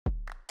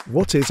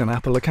What is an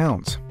Apple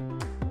account?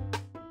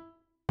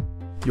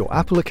 Your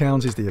Apple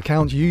account is the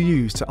account you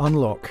use to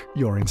unlock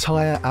your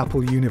entire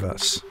Apple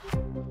universe.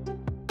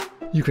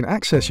 You can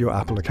access your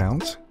Apple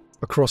account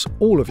across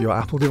all of your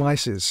Apple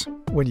devices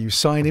when you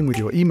sign in with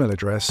your email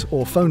address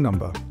or phone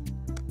number.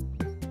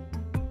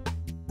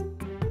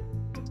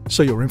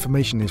 So your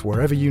information is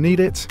wherever you need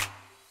it,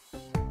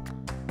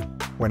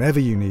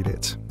 whenever you need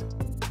it.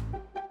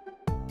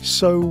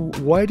 So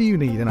why do you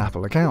need an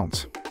Apple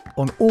account?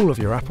 On all of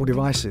your Apple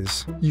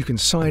devices, you can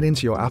sign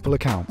into your Apple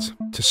account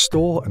to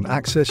store and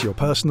access your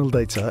personal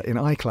data in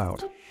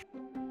iCloud,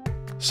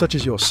 such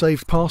as your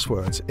saved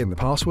passwords in the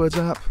Passwords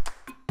app,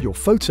 your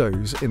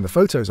photos in the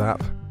Photos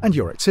app, and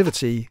your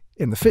activity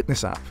in the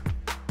Fitness app.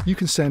 You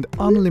can send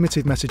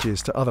unlimited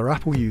messages to other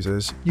Apple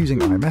users using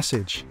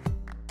iMessage,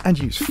 and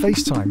use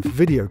FaceTime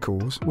video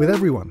calls with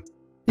everyone,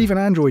 even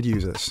Android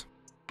users.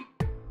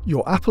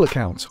 Your Apple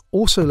account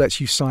also lets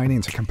you sign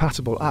into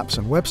compatible apps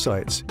and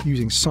websites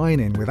using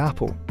Sign In with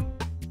Apple.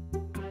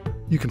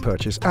 You can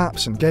purchase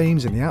apps and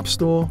games in the App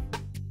Store,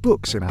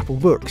 books in Apple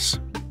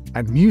Books,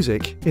 and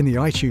music in the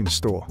iTunes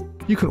Store.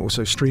 You can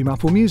also stream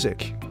Apple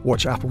Music,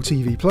 watch Apple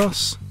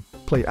TV+,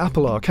 play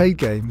Apple Arcade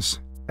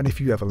games, and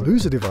if you ever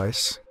lose a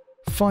device,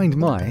 Find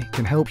My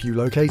can help you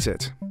locate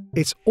it.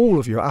 It's all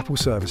of your Apple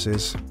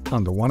services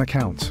under one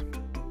account.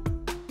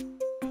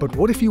 But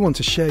what if you want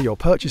to share your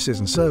purchases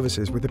and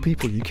services with the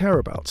people you care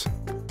about?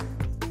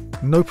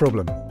 No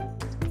problem.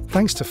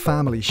 Thanks to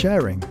family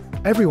sharing,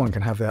 everyone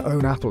can have their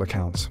own Apple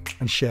account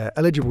and share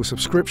eligible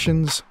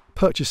subscriptions,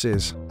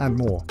 purchases, and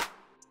more.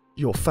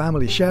 Your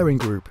family sharing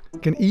group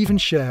can even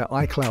share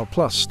iCloud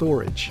Plus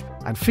storage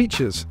and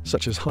features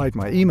such as Hide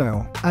My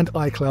Email and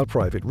iCloud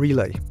Private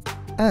Relay.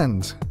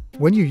 And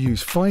when you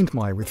use Find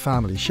My with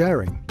family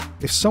sharing,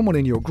 if someone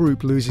in your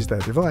group loses their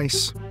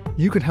device,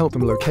 you can help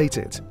them locate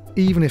it,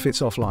 even if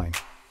it's offline.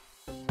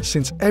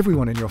 Since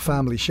everyone in your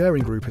family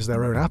sharing group has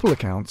their own Apple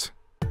account,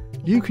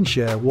 you can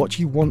share what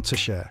you want to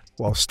share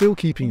while still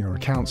keeping your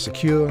account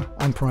secure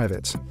and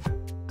private.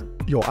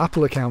 Your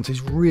Apple account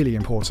is really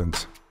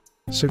important,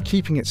 so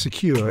keeping it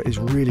secure is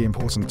really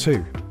important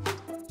too.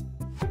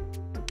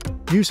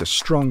 Use a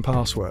strong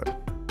password.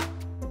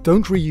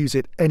 Don't reuse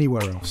it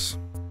anywhere else,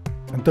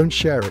 and don't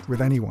share it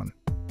with anyone.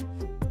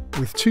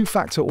 With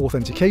two-factor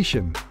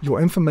authentication,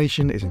 your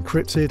information is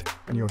encrypted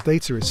and your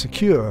data is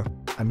secure,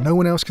 and no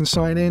one else can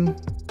sign in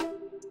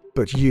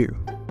but you.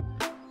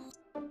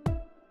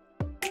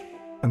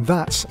 And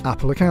that's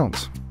Apple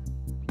account.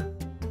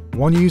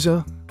 One user,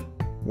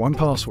 one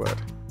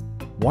password,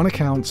 one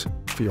account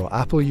for your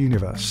Apple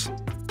universe.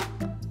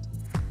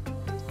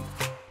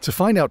 To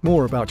find out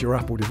more about your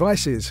Apple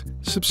devices,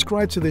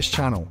 subscribe to this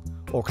channel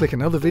or click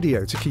another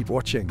video to keep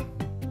watching.